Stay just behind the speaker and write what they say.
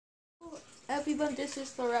everyone, this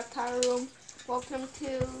is the Reptile Room. Welcome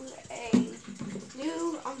to a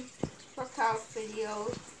new reptile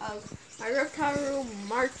video of my Reptile Room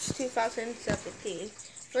March 2017.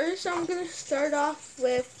 First, I'm gonna start off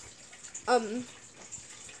with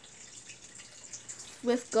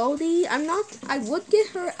Goldie. I would get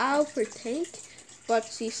her out for Tank, but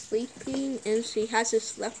she's sleeping and she hasn't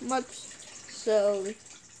slept much, so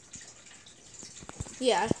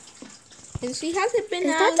yeah. And she hasn't been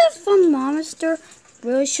Is out. that the thermometer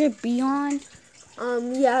really should be on?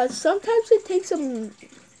 Yeah, sometimes it takes a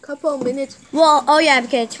couple of minutes. Well, oh yeah,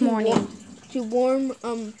 because it's morning. To warm,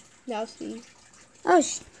 now see.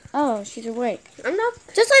 Oh, she's awake. I'm not.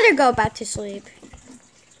 Just let her go back to sleep.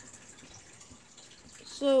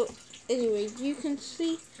 So, anyway, you can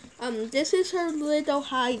see, this is her little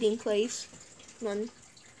hiding place.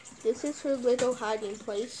 This is her little hiding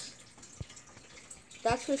place.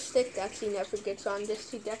 That's her stick that she never gets on. This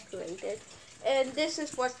she decorated. And this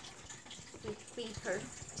is what we feed her.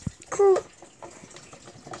 Cool.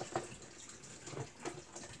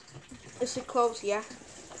 Is it closed? Yeah.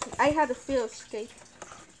 I had a field escape.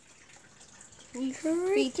 We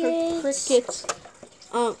feed her crickets.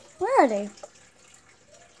 Where are they?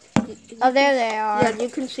 Oh, there they are. Yeah, you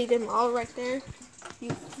can see them all right there.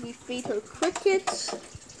 We feed her crickets,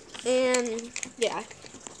 and yeah,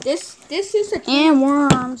 this is a And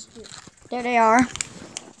worms. There they are.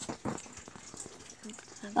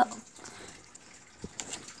 Oh.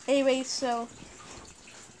 Anyway, so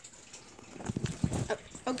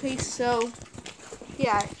okay, so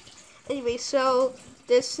yeah. Anyway, so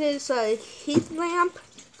this is a heat lamp.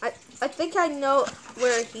 I think I know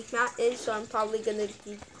where a heat mat is, so I'm probably gonna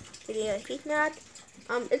be getting a heat mat.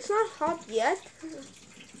 It's not hot yet.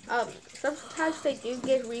 Sometimes they do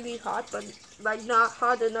get really hot, but like not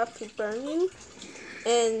hot enough to burn you.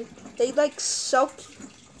 And they like soak.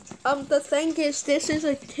 The thing is, this is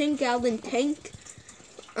a 10-gallon tank.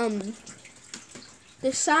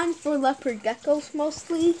 Designed for leopard geckos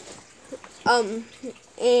mostly.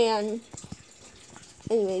 And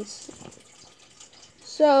anyways,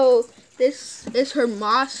 so this is her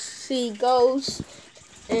moss. She goes,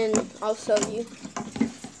 and I'll show you.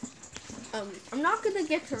 I'm not gonna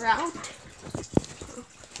get her out,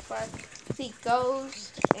 but she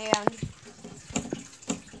goes, and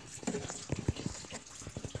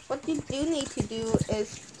what you do need to do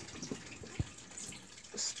is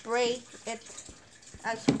spray it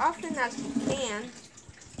as often as you can.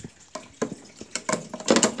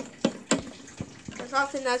 As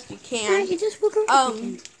often as you can. You just woke up.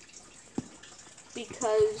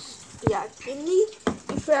 Because yeah, you need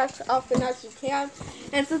to spray as often as you can.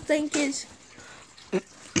 And the thing is,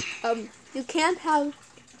 you can't have.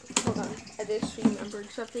 Hold on, I just remembered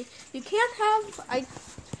something. You can't have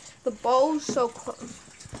the bowls so close.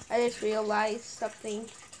 I just realized something.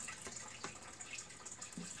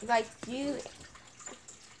 Like you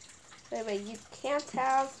can't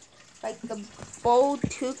have like the bowl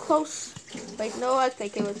too close. Like no, I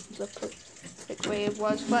think it was the perfect way it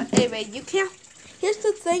was. But anyway, you can't. Here's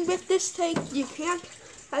the thing with this tank: you can't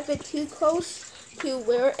have it too close to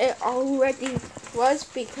where it already was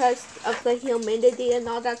because of the humidity and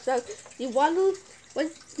all that stuff.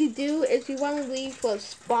 What you do is you want to leave a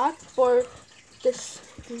spot for this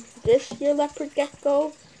your leopard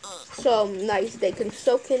gecko, so nice they can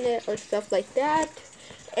soak in it or stuff like that.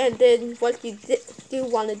 And then what you do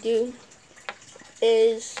want to do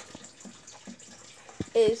is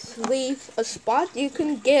leave a spot. You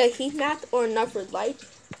can get a heat mat or another light.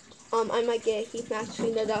 I might get a heat mat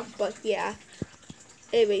soon enough, but yeah.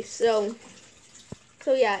 Anyway, so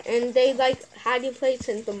yeah, and they like hiding place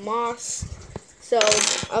in the moss, so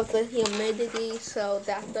of the humidity, so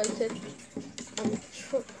that does it.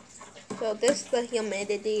 So this is the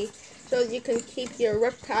humidity, so you can keep your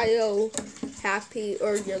reptile happy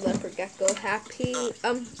or your leopard gecko happy.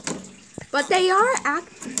 But they are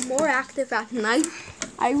more active at night,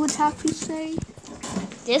 I would have to say.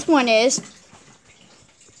 This one is.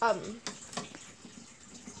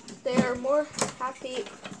 They are more happy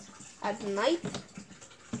at night.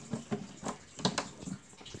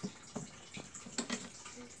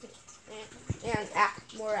 And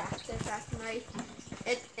more active at night.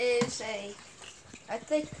 It is I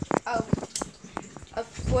think a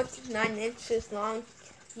foot 9 inches long.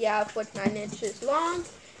 Yeah, a foot 9 inches long,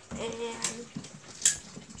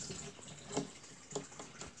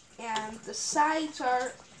 and the sides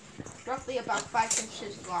are roughly about 5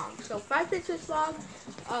 inches long. So 5 inches long,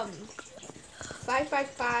 5 by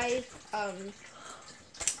 5,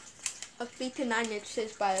 a feet to 9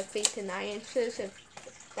 inches by a feet to 9 inches. If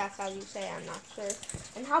that's how you say, I'm not sure.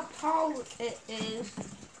 And how tall it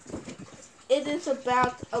it is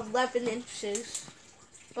about 11 inches.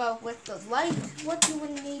 But with the light, what you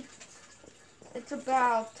would need, it's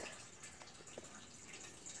about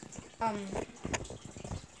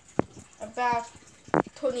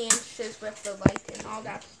 20 inches with the light and all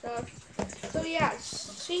that stuff. So yeah,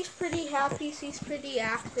 she's pretty happy. She's pretty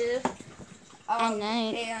active.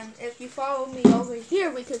 And if you follow me over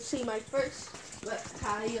here, we can see my first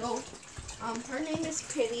reptile. Her name is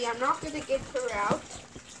Penny. I'm not gonna get her out,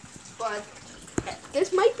 but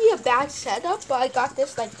this might be a bad setup. But I got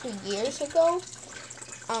this like 2 years ago.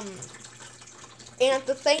 And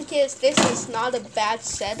the thing is, this is not a bad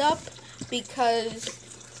setup because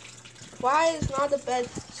why is not a bad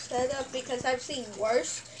setup? Because I've seen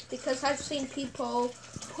worse. Because I've seen people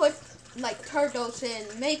put like turtles in,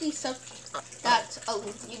 maybe some that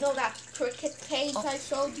you know that cricket cage I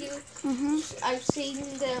showed you. I've seen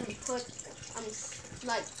them put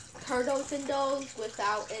like turtles in those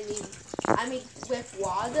without any. I mean, with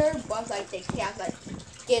water, but like they can't like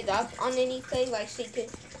get up on anything. Like she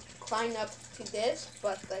could climb up to this,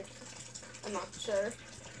 but like I'm not sure.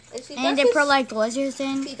 And they put like lizards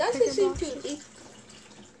in. She doesn't seem to eat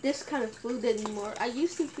this kind of food anymore. I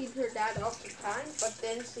used to feed her that all the time, but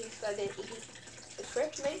then she started eating the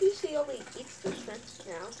shrimp. Maybe she only eats the shrimp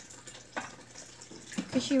now.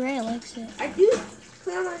 Because she really likes it. I do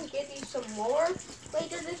plan on getting some more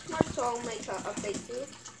later this month, so I'll make an update too.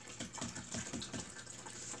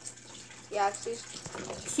 Yeah,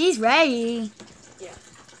 she's ready. Yeah.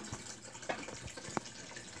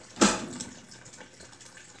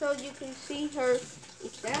 So you can see her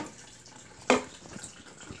eat that.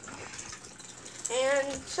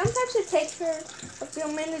 And sometimes it takes her a few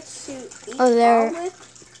minutes to eat all of it.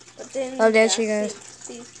 But then there she goes.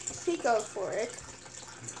 She goes for it.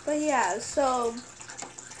 But yeah, so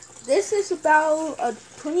this is about a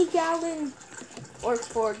 20-gallon or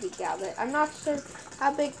 40-gallon. I'm not sure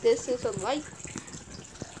how big this is on light.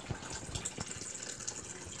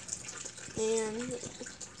 And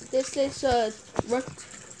this is a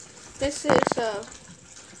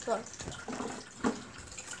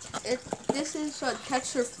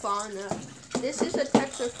Tetrafauna. This is a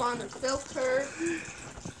Tetrafauna filter.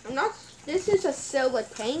 This is a silver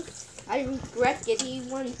tank. I regret getting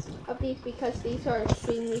one of these because these are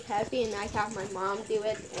extremely heavy and I have my mom do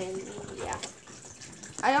it, and yeah.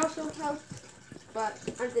 I also have,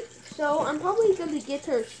 so I'm probably going to get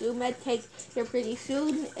her a shoe med tank here pretty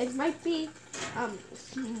soon. It might be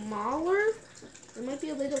smaller. It might be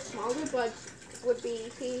a little smaller, but would be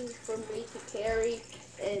easy for me to carry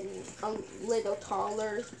and a little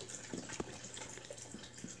taller.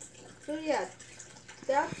 So yeah,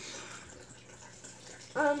 that's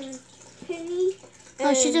Penny.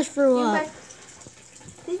 Oh, she just threw up.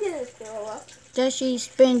 She didn't throw up. Does she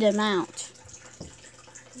spin them out?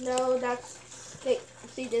 No,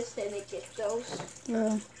 she just didn't get those.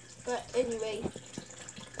 Yeah. But anyway.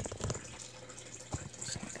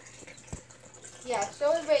 Yeah,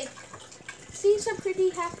 so anyway, she's a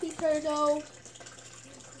pretty happy turtle.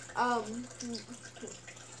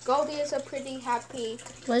 Goldie is a pretty happy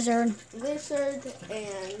lizard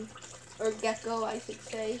or gecko, I should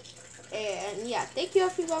say. And yeah, thank you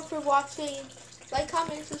everyone for watching. Like,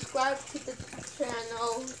 comment, subscribe to the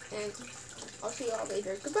channel, and I'll see y'all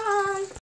later. Goodbye.